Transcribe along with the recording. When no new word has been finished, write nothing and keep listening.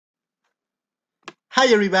Hi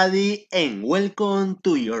everybody and welcome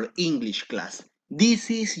to your English class. This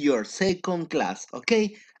is your second class,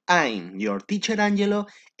 okay? I'm your teacher Angelo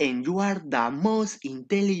and you are the most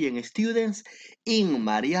intelligent students in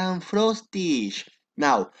Marianne Frostish.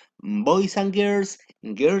 Now, boys and girls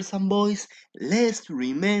and boys, let's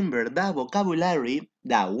remember the vocabulary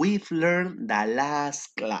that we've learned the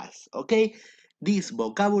last class, okay? This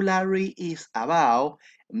vocabulary is about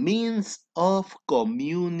means of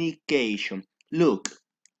communication. Look,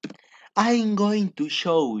 I'm going to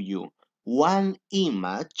show you one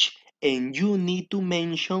image and you need to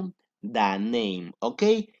mention the name,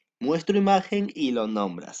 ¿ok? Muestro imagen y lo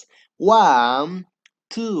nombras. 1,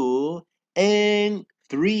 2, and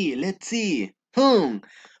 3. Let's see.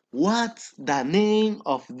 What's the name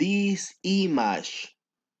of this image?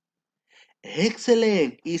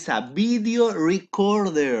 Excellent. It's a video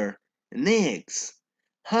recorder. Next.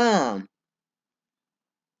 Huh.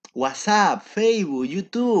 WhatsApp, Facebook,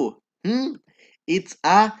 YouTube. It's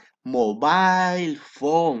a mobile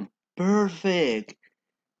phone. Perfect.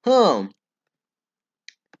 Huh.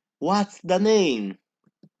 What's the name?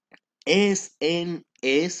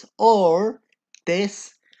 SNS or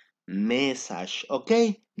test message.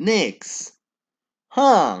 Okay. Next.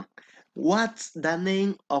 Huh. What's the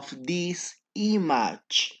name of this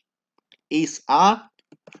image? It's a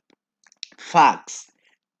fax.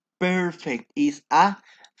 Perfect. It's a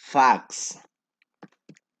fax.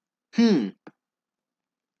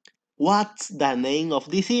 What's the name of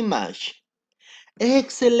this image?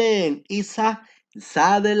 Excellent! It's a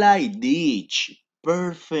satellite dish.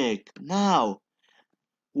 Perfect. Now,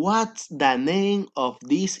 what's the name of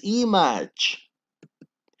this image?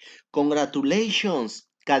 Congratulations,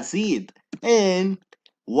 Kazid. And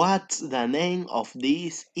what's the name of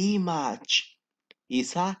this image?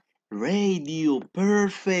 It's a radio.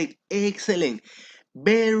 Perfect. Excellent.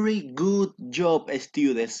 Very good job,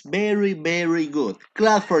 students. Very, very good.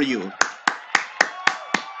 Clap for you.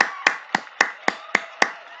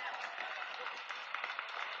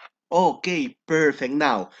 Okay, perfect.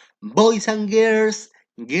 Now, boys and girls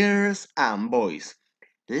and boys.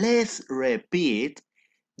 Let's repeat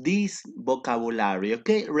this vocabulary,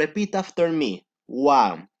 okay? Repeat after me.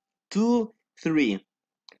 1, 2, 3.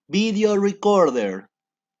 Video recorder,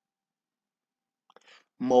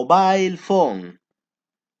 mobile phone,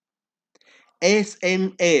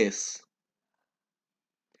 SMS,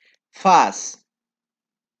 fast,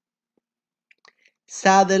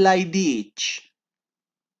 satellite dish,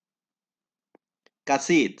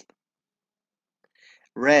 cassette,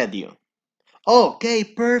 radio. Okay,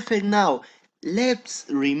 perfect. Now, let's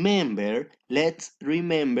remember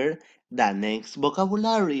the next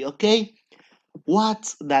vocabulary, okay?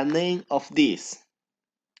 What's the name of this?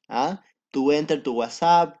 Huh? To enter to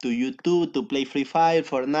WhatsApp, to YouTube, to play Free Fire,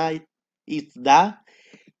 Fortnite. It's the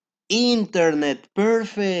internet.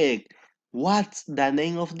 Perfect. What's the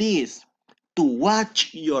name of this? To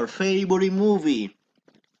watch your favorite movie.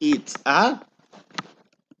 It's a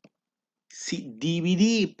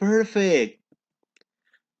DVD. Perfect.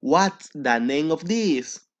 What's the name of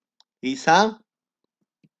this? It's a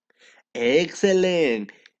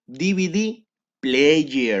excellent DVD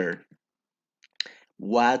player.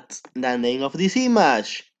 What's the name of this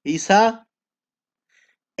image? It's a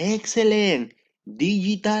excellent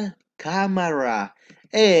digital camera.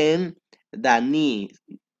 And the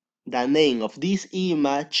name of this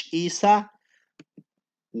image is a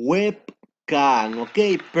webcam.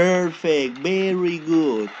 Okay, perfect. Very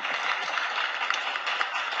good.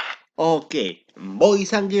 Okay,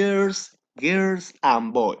 boys and girls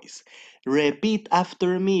and boys. Repeat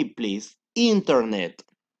after me, please. Internet,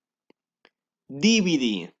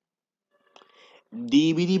 DVD,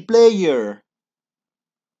 DVD player,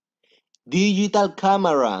 digital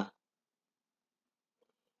camera,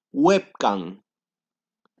 webcam.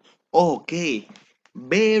 Okay,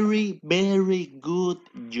 very good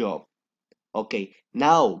job. Okay,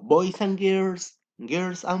 now boys and girls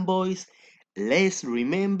and boys, let's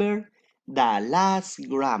remember the last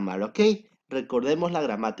grammar, okay? Recordemos la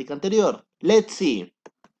gramática anterior. Let's see.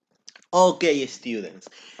 Okay, students,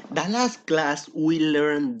 the last class we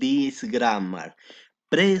learned this grammar.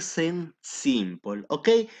 Present simple,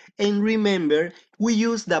 okay? And remember, we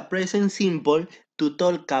use the present simple to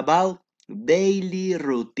talk about daily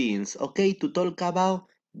routines, okay? To talk about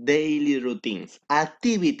daily routines,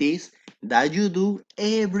 activities that you do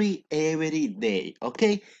every day,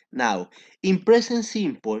 okay? Now, in present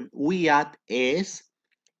simple, we add s,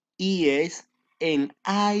 es, and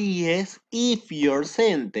ies if your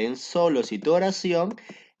sentence, solo si tu oración,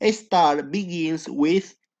 begins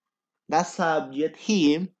with the subject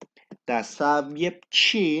he, the subject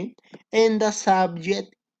she, and the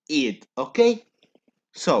subject it, okay?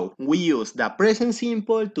 So, we use the present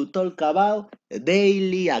simple to talk about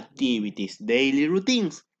daily activities, daily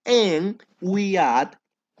routines, and we add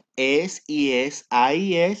es, es,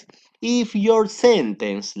 es if your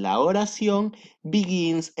sentence, la oración,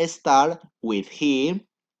 begins start with he,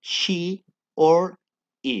 she, or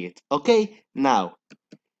it. Okay, now,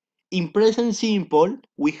 in present simple,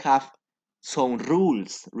 we have some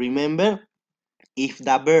rules. Remember, if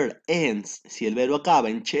the verb ends, si el verbo acaba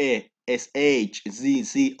en che, sh, z,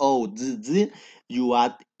 z, o, z, z, you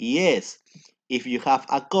add es. If you have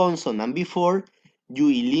a consonant before, you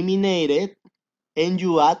eliminate it and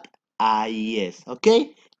you add IES,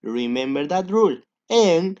 okay? Remember that rule.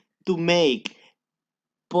 And to make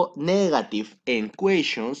negative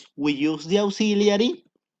equations, we use the auxiliary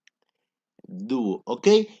do,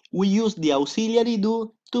 okay? We use the auxiliary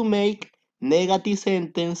do to make negative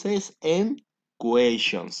sentences and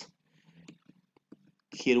questions.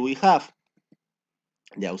 Here we have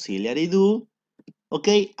the auxiliary do.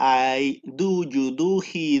 Okay, I do, you do,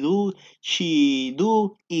 he do, she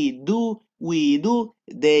do, it do, we do,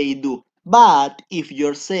 they do. But if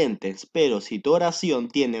your sentence, pero si tu oración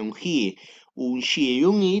tiene un he, un she y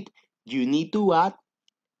un it, you need to add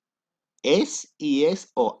es y es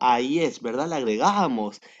o es, ¿verdad? Le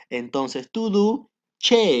agregamos. Entonces, to do,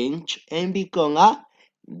 change and become a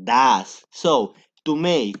does. So, to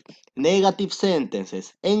make negative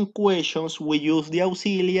sentences and questions, we use the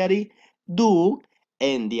auxiliary do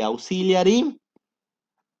and the auxiliary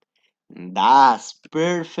does.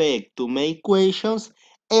 Perfect. To make questions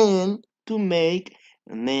and to make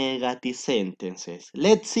negative sentences.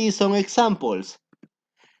 Let's see some examples.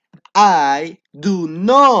 I do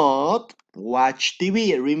not watch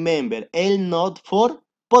TV. Remember, el not for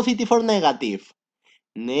positive or negative.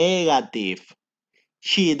 Negative.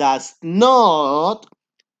 She does not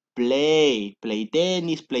play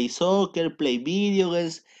tennis, play soccer, play video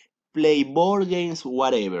games, play board games,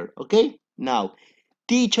 whatever. Okay? Now,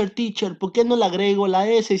 teacher, ¿por qué no le agrego la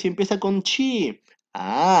S si empieza con she?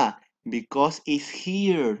 Ah, because it's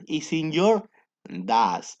here, it's in your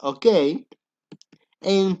does. Okay?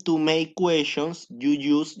 And to make questions, you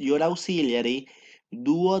use your auxiliary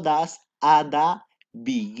do or does at the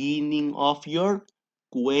beginning of your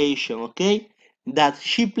question, okay? Does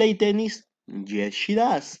she play tennis? Yes, she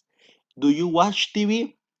does. Do you watch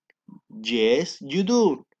TV? Yes, you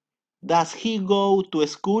do. Does he go to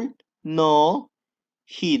school? No,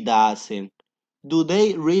 he doesn't. Do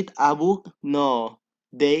they read a book? No,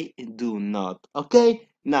 they do not. Okay?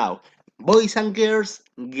 Now, boys and girls,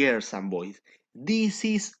 girls and boys. This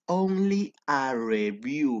is only a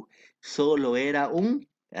review. Solo era un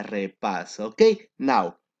repaso. Okay?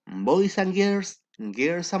 Now, boys and girls,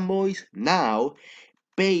 girls and boys, now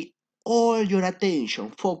pay all your attention,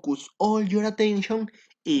 focus all your attention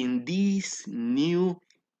in this new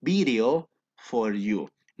video for you.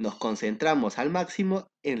 Nos concentramos al máximo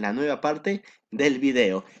en la nueva parte del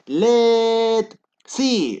video. Let's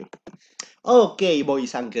see. Okay,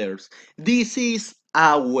 boys and girls, this is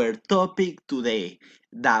our topic today,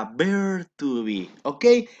 the verb to be.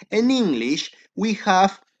 Okay, in English, we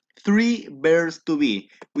have three verbs to be.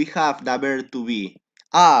 We have the verb to be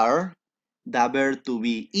are, the verb to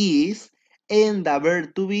be is, and the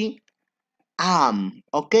verb to be am,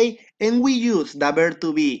 okay? And we use the verb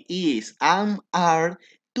to be is, am, are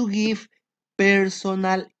to give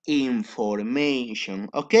personal information,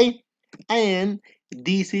 okay? And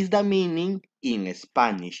this is the meaning in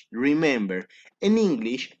Spanish. Remember, in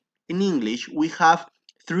English we have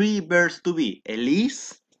three verbs to be, el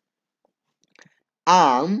is,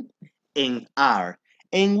 am, and are.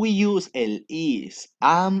 And we use el is,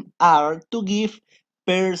 am, are to give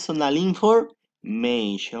personal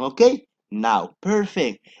information, okay? Now,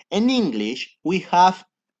 perfect. In English, we have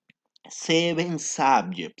seven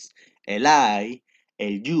subjects. El I,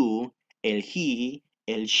 el you, el he,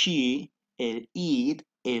 el she, el it,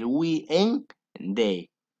 el we, and they.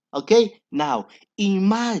 Okay? Now,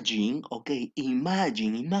 imagine, okay,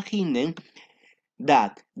 imagine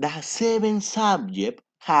that the seven subjects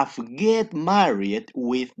have get married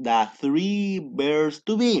with the three verbs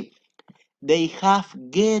to be. They have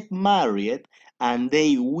get married and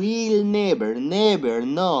they will never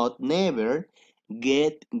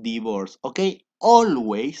get divorced. Okay?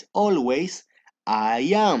 Always I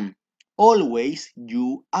am. Always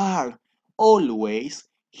you are. Always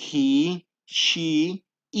he, she,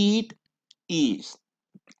 it is.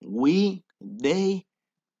 We, they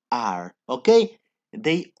are. Okay?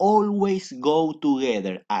 They always go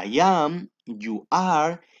together. I am, you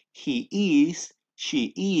are, he is,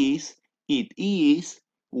 she is, it is,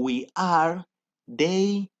 we are,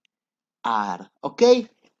 they are. Okay?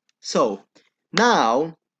 So,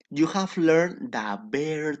 now you have learned the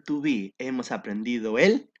verb to be. Hemos aprendido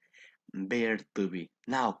el verb to be.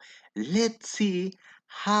 Now, let's see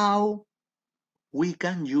how we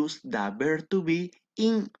can use the verb to be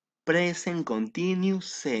in present continuous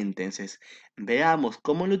sentences. Veamos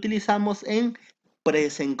cómo lo utilizamos en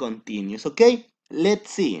present continuous, ¿ok?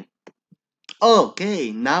 Let's see.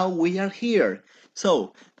 Okay, now we are here.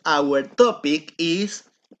 So, our topic is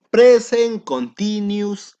present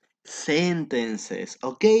continuous sentences,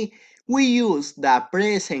 okay? We use the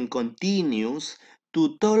present continuous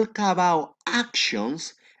to talk about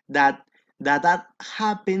actions that are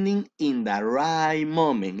happening in the right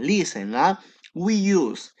moment. Listen, we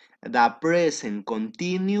use the present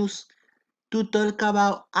continuous to talk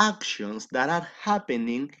about actions that are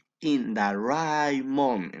happening in the right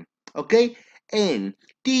moment. Okay? And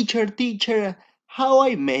teacher, how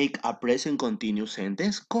I make a present continuous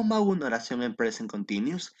sentence? ¿Cómo hago una oración en present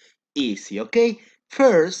continuous? Easy, okay?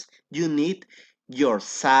 First, you need your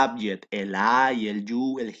subject, el I, el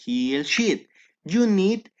you, el he, el she. You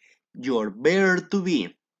need your verb to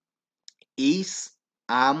be, is,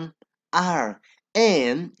 am, are.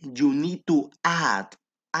 And you need to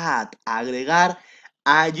agregar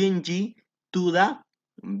ing to the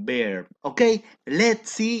verb. Okay,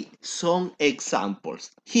 let's see some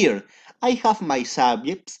examples. Here, I have my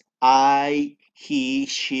subjects, I, he,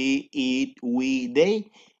 she, it, we,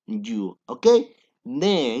 they, you. Okay,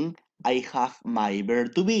 then I have my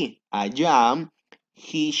verb to be. I am,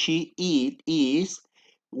 he, she, it, is,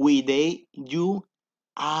 we, they, you,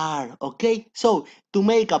 are. Okay, so to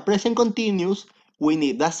make a present continuous, we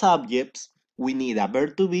need the subjects, we need a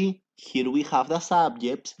verb to be. Here we have the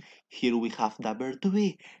subjects, here we have the verb to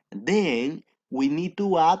be. Then we need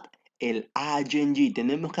to add el ing.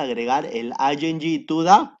 Tenemos que agregar el ing to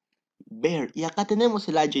the verb. Y acá tenemos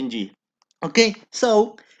el ing. Okay,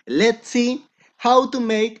 so let's see how to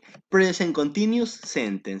make present continuous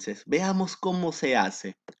sentences. Veamos cómo se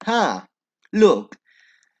hace. Look,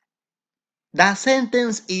 the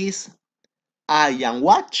sentence is I am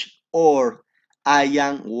watch or I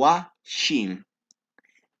am watching.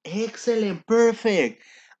 Excellent, perfect.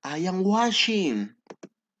 I am watching.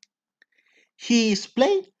 He is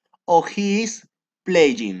playing or he is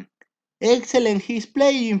playing. Excellent, he is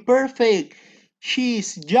playing, perfect. She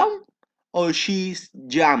is jump or she is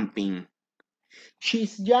jumping.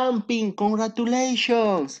 She's jumping,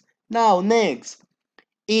 congratulations. Now next,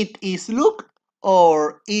 it is look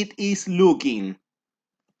or it is looking.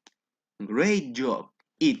 Great job.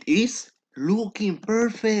 It is looking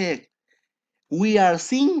perfect. We are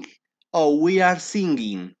sing or we are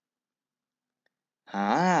singing.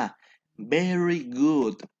 Very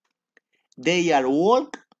good. They are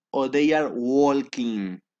walk or they are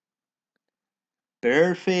walking.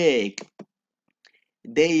 Perfect.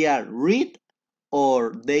 They are read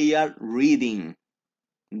or they are reading.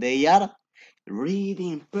 They are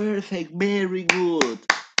reading. Perfect. Very good.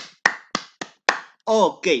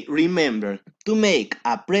 Okay, remember, to make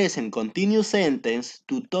a present continuous sentence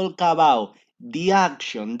to talk about the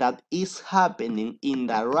action that is happening in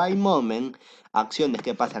the right moment, acciones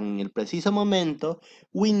que pasan en el preciso momento,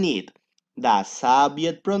 we need the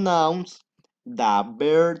subject pronouns, the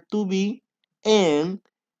verb to be, and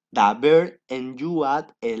the verb, and you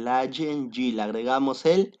add el ing, le agregamos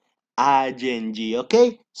el ing,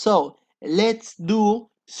 okay? So, let's do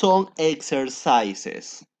some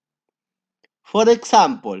exercises. For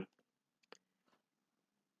example,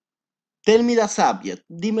 tell me the subject.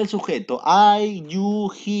 Dime el sujeto. I, you,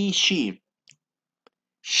 he, she.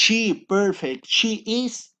 She, perfect. She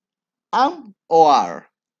is, am, or are.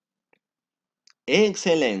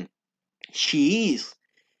 Excellent. She is.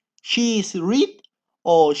 She is read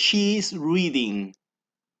or she is reading.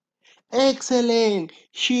 Excellent.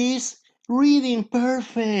 She is reading.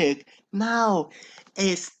 Perfect. Now,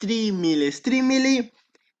 extremely.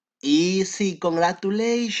 Easy,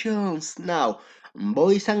 congratulations. Now,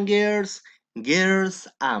 boys and girls, girls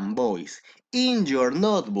and boys. In your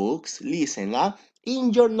notebooks, listen up.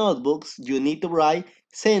 In your notebooks, you need to write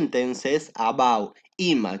sentences about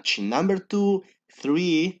image number 2,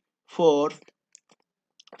 3, 4,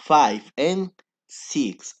 5, and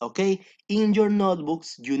 6. Okay? In your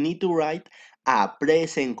notebooks, you need to write a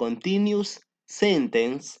present continuous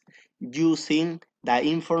sentence using the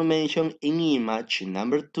information in image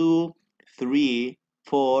number 2, 3,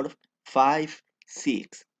 4, 5,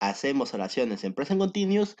 6. Hacemos oraciones en present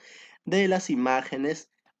continuous de las imágenes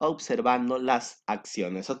observando las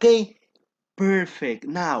acciones. ¿Ok? Perfect.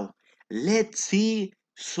 Now, let's see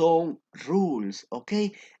son rules,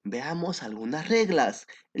 ¿ok? Veamos algunas reglas.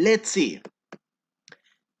 Let's see.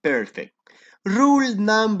 Perfect. Rule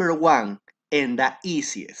number one, and the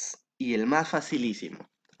easiest, y el más facilísimo,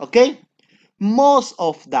 ¿ok? Most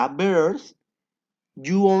of the verbs,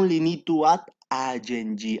 you only need to add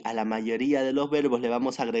ing. A la mayoría de los verbos le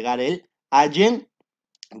vamos a agregar el ing.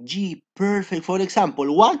 Perfect. For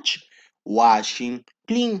example, watch, watching,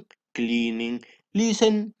 clean, cleaning,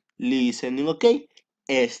 listen, listening, okay?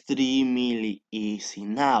 Extremely easy.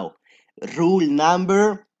 Now, rule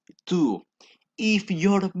number two. If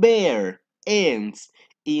your verb ends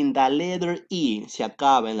in the letter E, se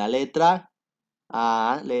acaba en la letra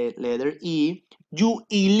A, letter E, you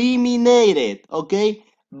eliminate it, okay?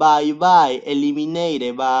 Bye bye, eliminate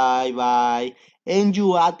it, bye bye. And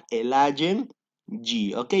you add el agent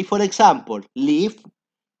G, okay? For example, leave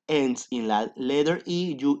ends in la letter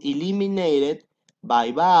E, you eliminate it,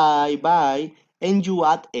 bye bye, bye. And you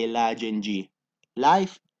add el agent G.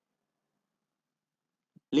 Life,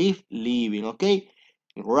 live, living, okay?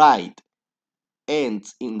 Right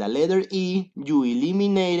ends in the letter E, you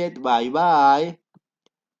eliminate it, bye bye.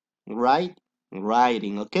 Right,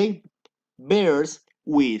 writing, okay? Verbs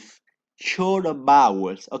with short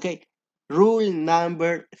vowels, okay? Rule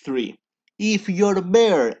number three. If your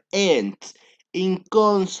verb ends in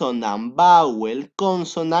consonant, vowel,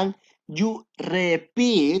 consonant, you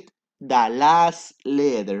repeat the last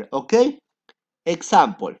letter, okay?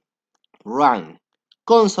 Example, run,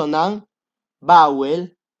 consonant, vowel,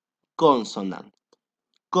 consonant,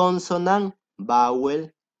 consonant, vowel,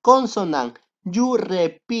 consonant. You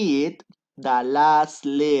repeat the last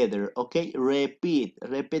letter, okay? Repeat,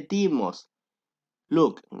 repetimos.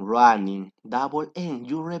 Look, running, double N,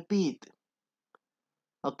 you repeat,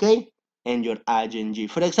 okay? And your ing.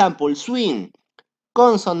 For example, swing,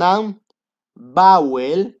 consonant,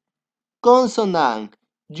 vowel, consonant.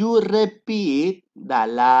 You repeat the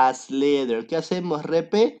last letter. ¿Qué hacemos?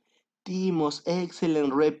 Repetimos.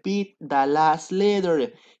 Excellent. Repeat the last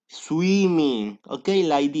letter. Swimming. Okay,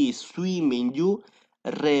 like this. Swimming. You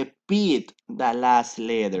repeat the last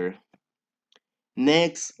letter.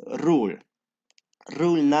 Next rule.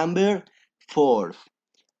 Rule number 4.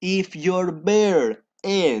 If your verb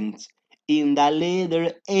ends in the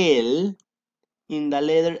letter L,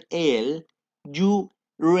 you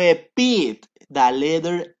repeat the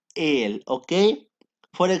letter L, okay?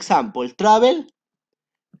 For example, travel,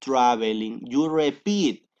 traveling. You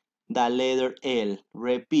repeat the letter L,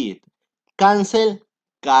 repeat. Cancel,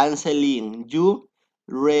 canceling. You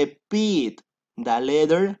repeat the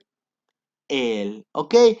letter L,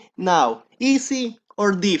 okay? Now, easy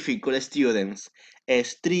or difficult, students?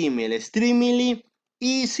 Extremely,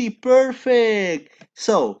 easy, perfect.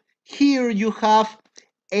 So, here you have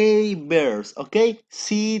 8 verbs, okay?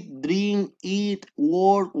 Sit, drink, eat,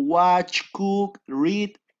 work, watch, cook,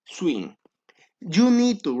 read, swim. You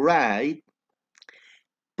need to write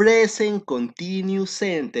present continuous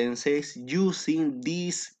sentences using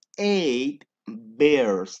these 8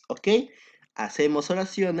 verbs, ¿ok? Hacemos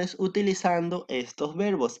oraciones utilizando estos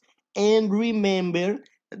verbos. And remember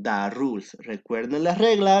the rules. Recuerden las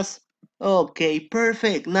reglas. Okay,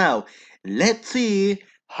 perfect. Now, let's see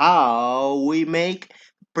how we make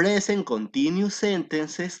present continuous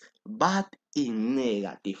sentences but in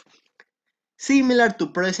negative. Similar to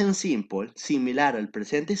present simple, similar al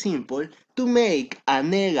presente simple, to make a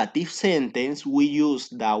negative sentence, we use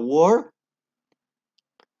the word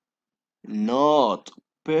not.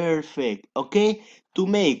 Perfect. Okay? To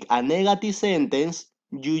make a negative sentence,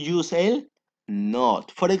 you use el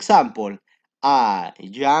not. For example, I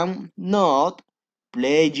am not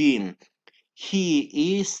playing.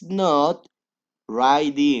 He is not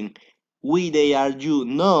riding. They are you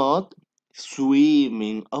not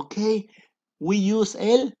swimming. Okay? We use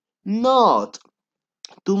el not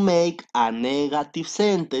to make a negative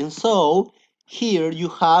sentence. So here you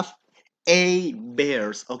have 8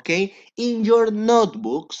 verbs, okay? In your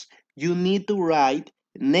notebooks, you need to write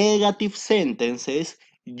negative sentences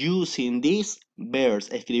using these verbs.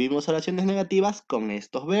 Escribimos oraciones negativas con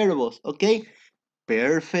estos verbos, okay?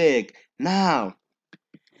 Perfect. Now,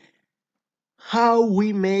 how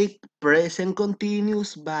we make present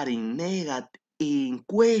continuous but in negative, in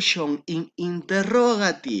question, in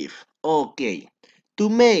interrogative. Okay, to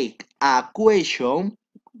make a question,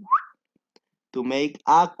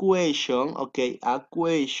 okay, a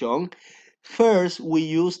question, first we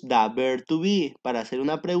use the verb to be. Para hacer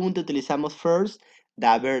una pregunta utilizamos first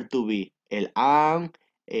the verb to be. El am,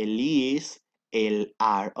 el is, el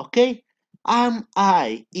are, okay? Am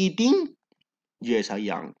I eating? Yes, I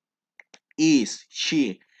am. Is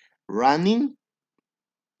she running?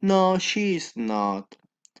 No, she is not.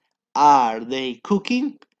 Are they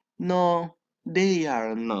cooking? No, they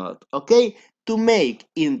are not. Okay? To make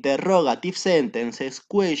interrogative sentences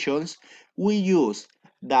questions, we use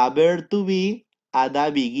the verb to be at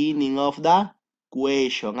the beginning of the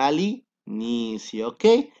question. Al inicio.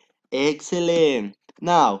 Okay? Excellent.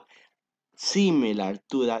 Now, similar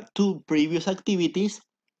to the two previous activities,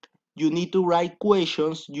 you need to write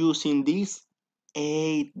questions using these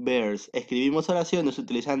 8 verbs. Escribimos oraciones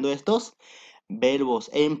utilizando estos verbos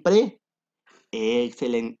en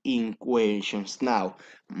excellent in questions. Now,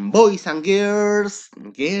 boys and girls,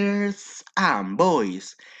 girls and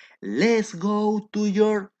boys, let's go to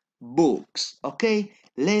your books. Okay,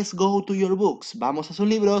 let's go to your books. Vamos a sus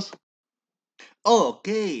libros.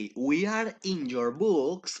 Okay, we are in your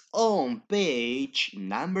books on page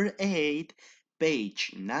number 8,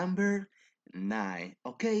 page number 9.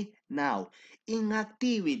 Okay, now in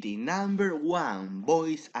activity number 1,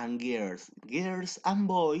 boys and girls and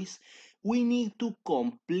boys, we need to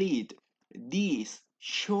complete this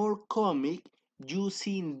short comic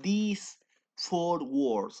using these 4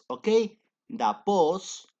 words. Okay, the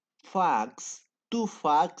post, facts, two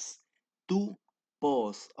facts, two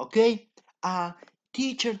posts. Okay.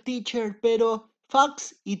 Teacher, pero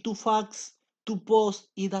facts y to facts, to post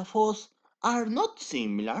y the post are not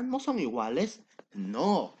similar, no son iguales.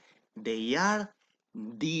 No, they are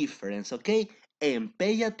different, okay? And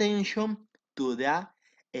pay attention to the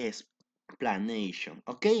explanation,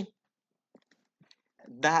 okay?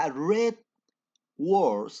 The red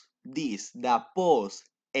words, the post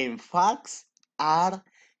and facts are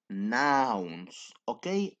nouns,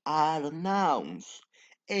 okay? Are nouns.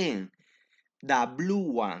 And the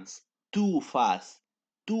blue ones, too fast,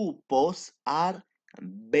 too post are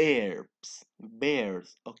verbs,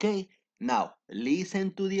 okay? Now,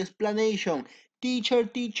 listen to the explanation.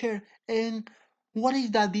 Teacher, and what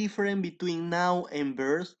is the difference between noun and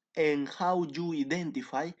verbs and how you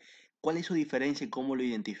identify? ¿Cuál es su diferencia y cómo lo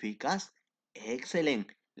identificas? Excellent.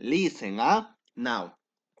 Listen, Now,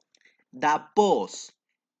 the post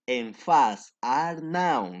and fast are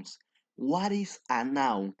nouns. What is a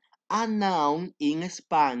noun? A noun in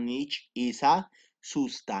Spanish is a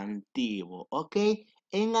sustantivo, okay?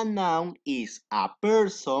 And a noun is a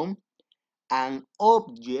person, an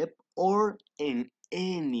object, or an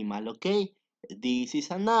animal, okay? This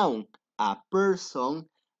is a noun, a person,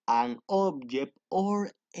 an object, or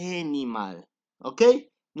animal, okay?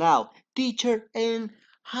 Now, teacher, and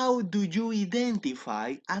how do you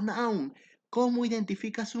identify a noun? ¿Cómo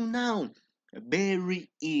identificas un noun? Very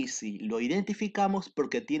easy. Lo identificamos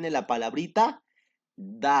porque tiene la palabrita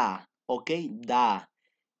da, ¿ok? Da.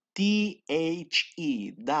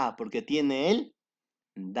 T-H-E, da, porque tiene el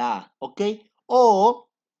da, ¿ok? O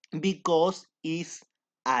because is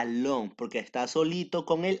alone, porque está solito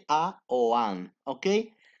con el a o an, ¿ok?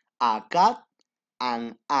 A cat,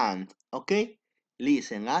 an ant, ¿ok?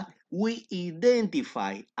 Listen, we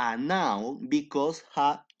identify a noun because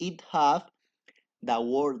it have the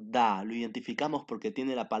word da. Lo identificamos porque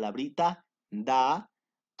tiene la palabrita da,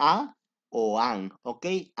 a o an, ¿ok?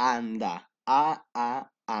 Anda,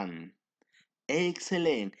 an.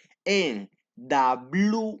 Excellent. And the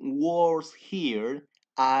blue words here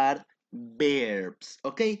are verbs.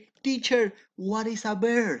 Okay, teacher, what is a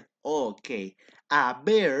verb? Okay, a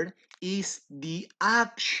verb is the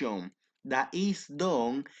action that is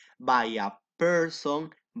done by a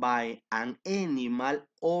person, by an animal,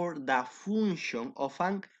 or the function of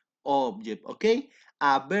an object. Okay,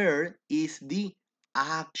 a verb is the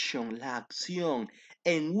action, la acción,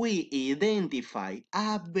 and we identify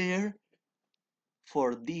a verb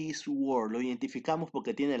for this word. Lo identificamos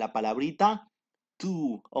porque tiene la palabrita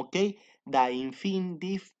to, ¿ok? The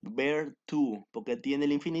infinitive verb to, porque tiene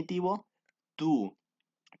el infinitivo to.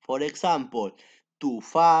 For example, to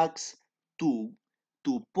fax, to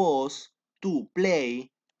post, to play,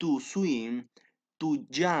 to swim, to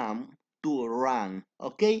jump, to run,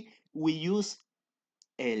 ¿ok? We use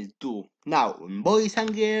el to. Now, boys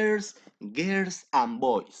and girls and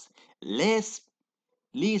boys, let's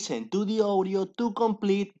listen to the audio to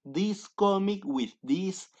complete this comic with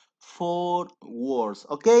these 4 words.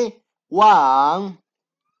 Okay? 1,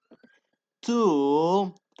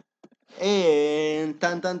 2, and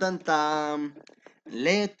tan.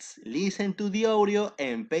 Let's listen to the audio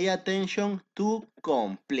and pay attention to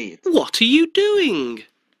complete. What are you doing?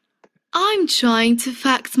 I'm trying to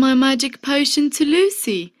fax my magic potion to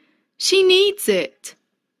Lucy. She needs it.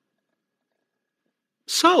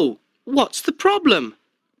 So, what's the problem?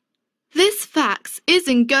 This fax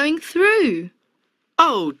isn't going through.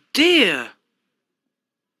 Oh dear!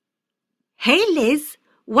 Hey Liz,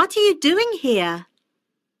 what are you doing here?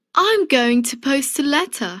 I'm going to post a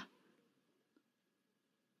letter.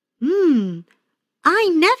 I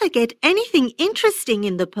never get anything interesting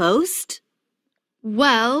in the post.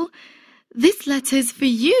 Well, this letter's for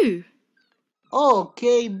you.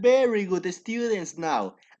 Okay, very good students.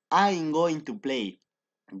 Now, I'm going to play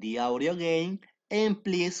the audio game and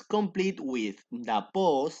please complete with the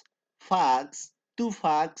pause, facts, two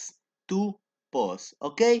pause.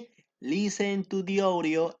 Okay? Listen to the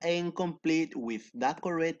audio and complete with the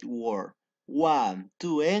correct word. 1,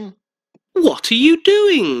 2, and What are you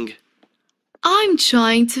doing? I'm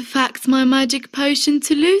trying to fax my magic potion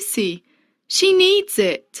to Lucy. She needs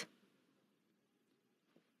it.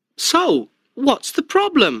 So, what's the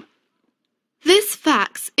problem? This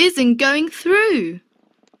fax isn't going through.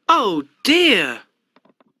 Oh dear.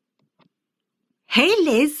 Hey,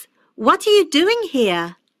 Liz, what are you doing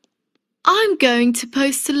here? I'm going to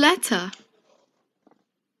post a letter.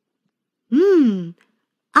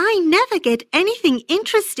 I never get anything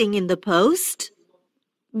interesting in the post.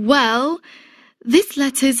 Well, this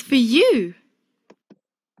letter's for you.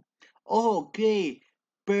 Okay,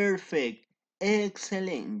 perfect.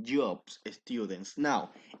 Excellent jobs, students.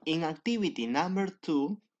 Now, in activity number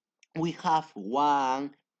 2, we have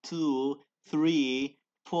 1, 2, 3,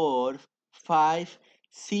 4, 5,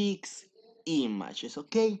 6 images.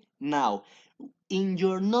 Okay, now in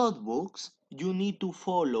your notebooks, you need to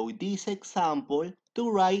follow this example to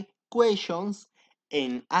write questions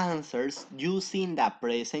and answers using the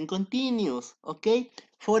present continuous. Okay,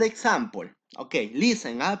 for example, okay,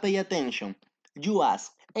 listen, pay attention. You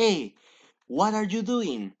ask, hey, what are you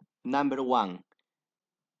doing? Number 1,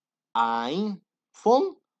 I'm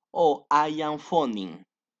phone or I am phoning.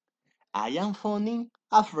 I am phoning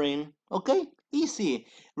a friend. Okay? Easy.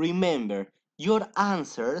 Remember, your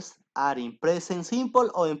answers are in present simple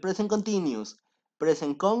or in present continuous.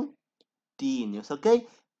 Present continuous. Okay?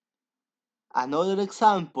 Another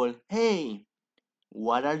example. Hey,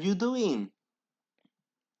 what are you doing?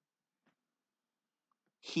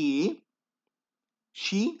 He,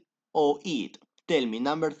 she or it. Tell me,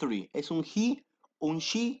 number 3. ¿Es un he, un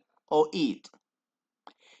she or it?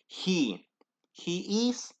 He. He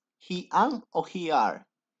is, he am or he are?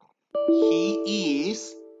 He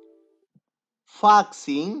is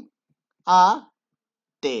faxing a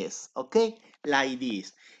test, okay? Like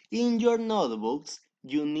this. In your notebooks,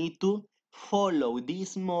 you need to follow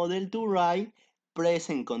this model to write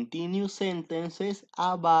present continuous sentences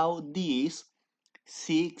about these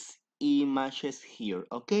 6 images here,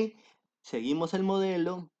 okay? Seguimos el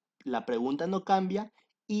modelo, la pregunta no cambia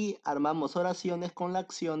y armamos oraciones con las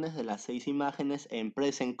acciones de las 6 imágenes en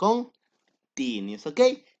present continuous,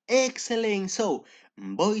 okay? Excellent. So,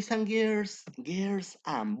 boys and girls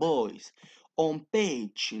and boys. On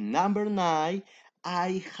page number 9,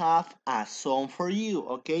 I have a song for you,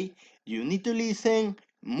 okay? You need to listen,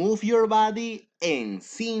 move your body, and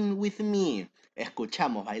sing with me.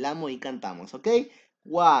 Escuchamos, bailamos y cantamos, okay?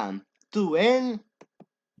 1, 2, and...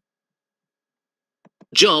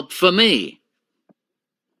 Job for me.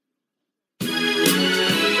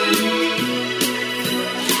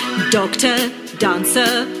 Doctor,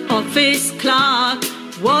 dancer, office clerk.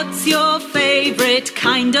 What's your favorite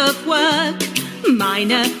kind of work?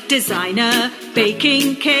 Miner, designer,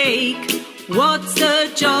 baking cake. What's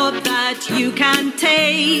the job that you can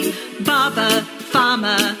take? Barber,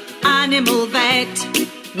 farmer, animal vet.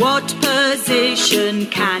 What position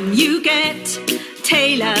can you get?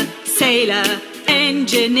 Tailor, sailor,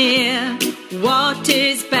 engineer. What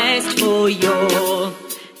is best for your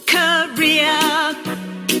career?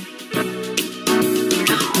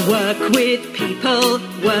 Work with people,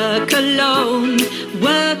 work alone.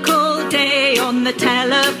 Work all day on the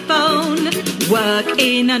telephone. Work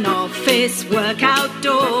in an office, work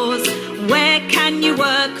outdoors. Where can you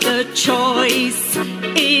work? The choice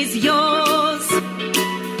is yours.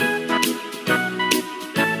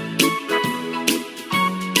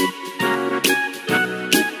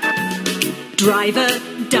 Driver,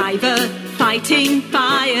 diver, fighting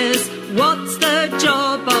fires. What's the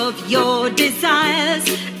job of your desires?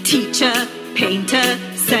 Teacher, painter,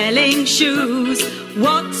 selling shoes.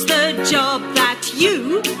 What's the job that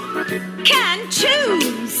you can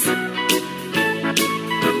choose?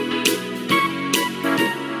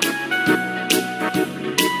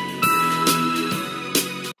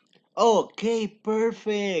 Okay,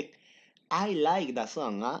 perfect. I like the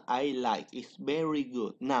song, huh? I like. It's very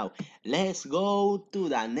good. Now, let's go to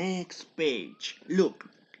the next page. Look,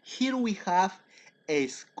 here we have a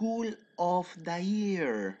school of the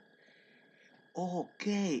year.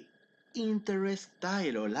 Okay, interest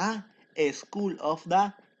title, huh? A school of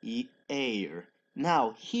the year.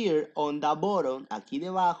 Now, here on the bottom, aquí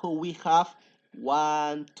debajo, we have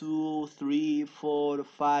 1, 2, 3, 4,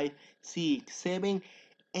 5, 6, 7,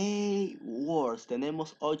 8 words.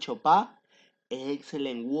 Tenemos 8 pa.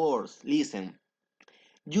 Excellent words. Listen.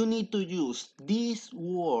 You need to use these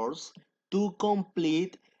words to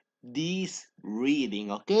complete this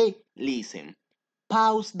reading, okay? Listen.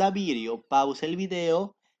 Pause the video, pause el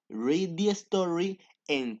video, read the story,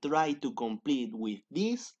 and try to complete with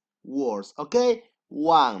these words, okay?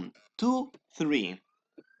 1, 2, 3.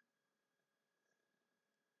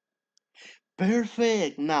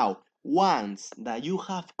 Perfect. Now, once that you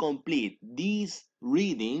have completed this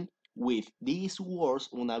reading with these words,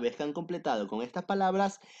 una vez que han completado con estas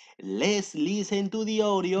palabras, let's listen to the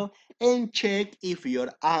audio and check if your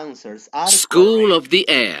answers are School correct. of the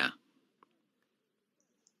Air.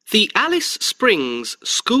 The Alice Springs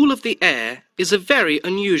School of the Air is a very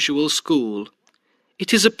unusual school.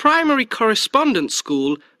 It is a primary correspondence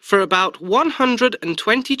school for about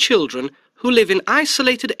 120 children who live in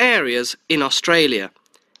isolated areas in Australia.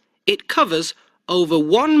 It covers over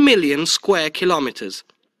 1 million square kilometres.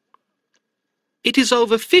 It is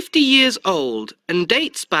over 50 years old and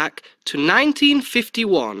dates back to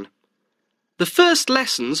 1951. The first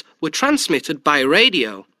lessons were transmitted by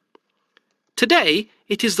radio. Today,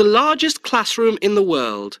 it is the largest classroom in the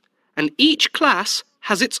world, and each class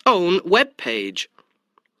has its own web page.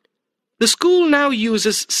 The school now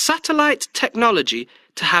uses satellite technology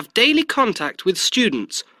to have daily contact with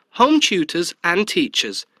students, home tutors and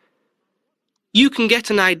teachers. You can get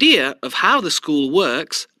an idea of how the school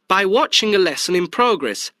works by watching a lesson in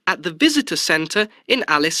progress at the visitor centre in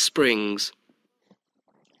Alice Springs.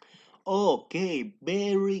 Okay,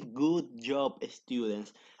 very good job,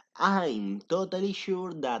 students. I'm totally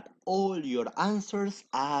sure that all your answers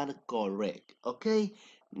are correct, okay?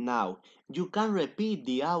 Now, you can repeat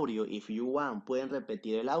the audio if you want. Pueden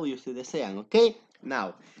repetir el audio si desean, okay?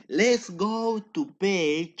 Now, let's go to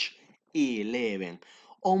page 11.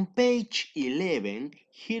 On page 11,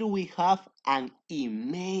 here we have an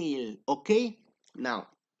email, okay? Now,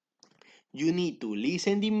 you need to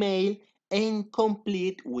listen the email and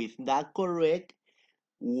complete with the correct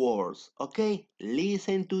words, okay?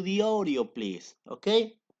 Listen to the audio, please,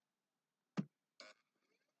 okay?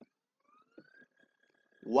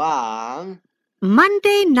 1,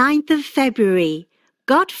 Monday, 9th of February.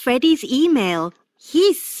 Got Freddie's email.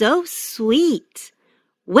 He's so sweet.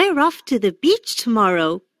 We're off to the beach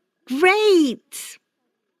tomorrow. Great!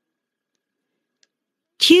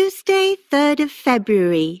 Tuesday, 3rd of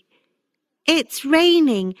February. It's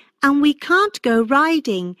raining and we can't go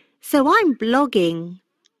riding, so I'm blogging.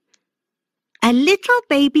 A little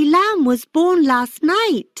baby lamb was born last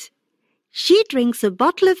night. She drinks a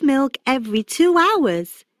bottle of milk every 2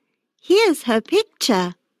 hours. Here's her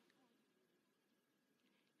picture.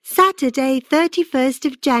 Saturday, 31st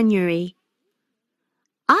of January.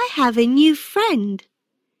 I have a new friend.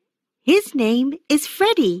 His name is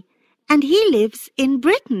Freddie, and he lives in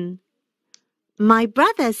Britain. My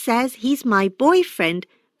brother says he's my boyfriend,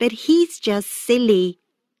 but he's just silly.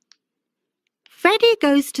 Freddie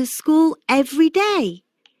goes to school every day.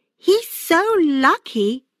 He's so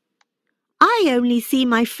lucky. I only see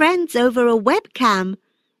my friends over a webcam.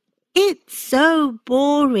 It's so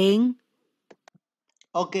boring.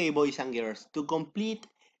 Okay, boys and girls, to complete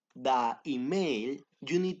the email,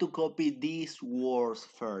 you need to copy these words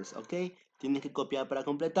first, okay? Tienes que copiar para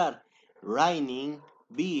completar. Raining,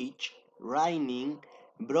 beach, raining,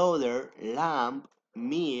 brother, lamp,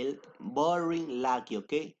 milk, boring, lucky,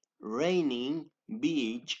 okay? Raining,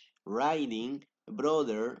 beach, riding,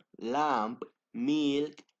 brother, lamp,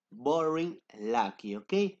 milk, boring, lucky,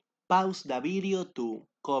 okay? Pause the video to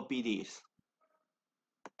copy this.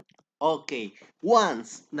 Okay,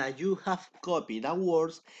 once that you have copied the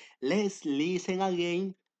words, let's listen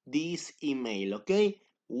again this email, okay?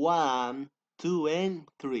 1, 2, and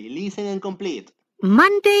 3. Listen and complete.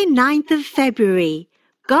 Monday, 9th of February.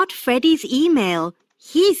 Got Freddie's email.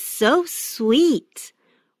 He's so sweet.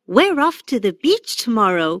 We're off to the beach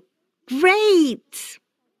tomorrow. Great!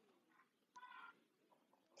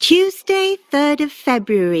 Tuesday, 3rd of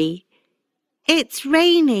February. It's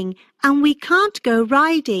raining and we can't go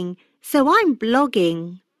riding, so I'm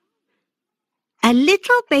blogging. A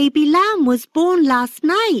little baby lamb was born last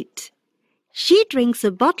night. She drinks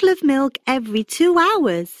a bottle of milk every 2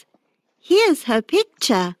 hours. Here's her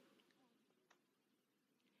picture.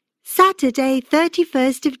 Saturday,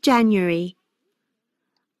 31st of January.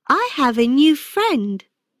 I have a new friend.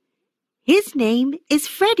 His name is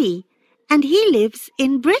Freddie, and he lives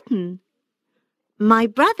in Britain. My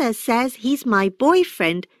brother says he's my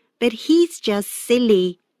boyfriend, but he's just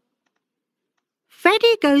silly.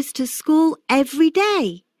 Freddie goes to school every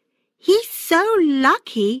day. He's so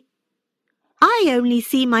lucky. I only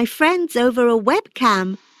see my friends over a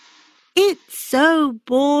webcam. It's so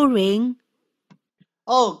boring.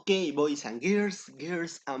 Okay, boys and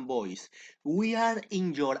girls and boys, we are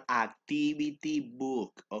in your activity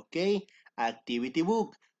book, okay? Activity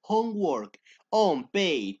book, homework, on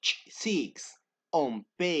page 6. On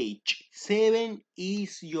page 7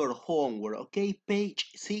 is your homework, okay? Page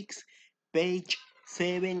 6, page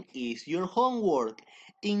 7 is your homework.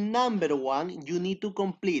 In number 1, you need to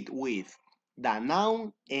complete with the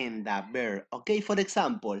noun and the verb, okay? For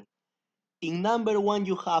example, in number 1,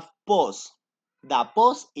 you have pause. The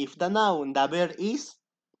pause, if the noun, the verb is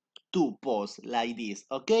to pause, like this,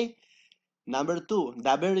 okay? Number 2,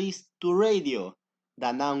 the verb is to radio.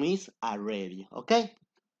 The noun is a radio, okay?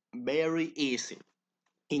 Very easy.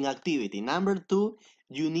 In activity number 2,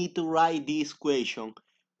 you need to write this question.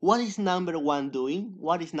 What is number 1 doing?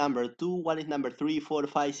 What is number 2? What is number 3, 4,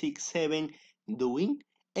 5, 6, 7 doing?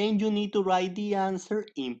 And you need to write the answer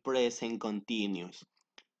in present continuous.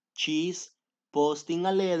 She's posting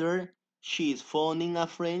a letter. She's phoning a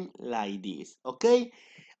friend, like this. Okay?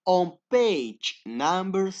 On page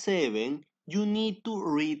number 7, you need to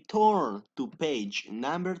return to page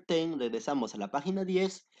number 10. Regresamos a la página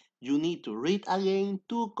 10. You need to read again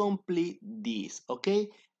to complete this. Okay?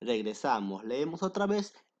 Regresamos. Leemos otra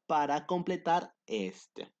vez para completar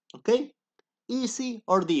este. Okay? Easy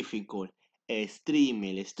or difficult?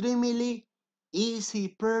 Extremely, easy,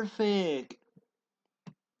 perfect.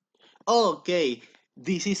 Okay,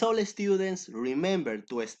 this is all, students. Remember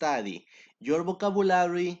to study your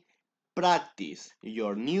vocabulary, practice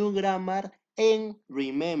your new grammar, and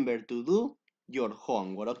remember to do your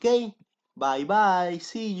homework, okay? Bye bye,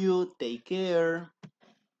 see you, take care.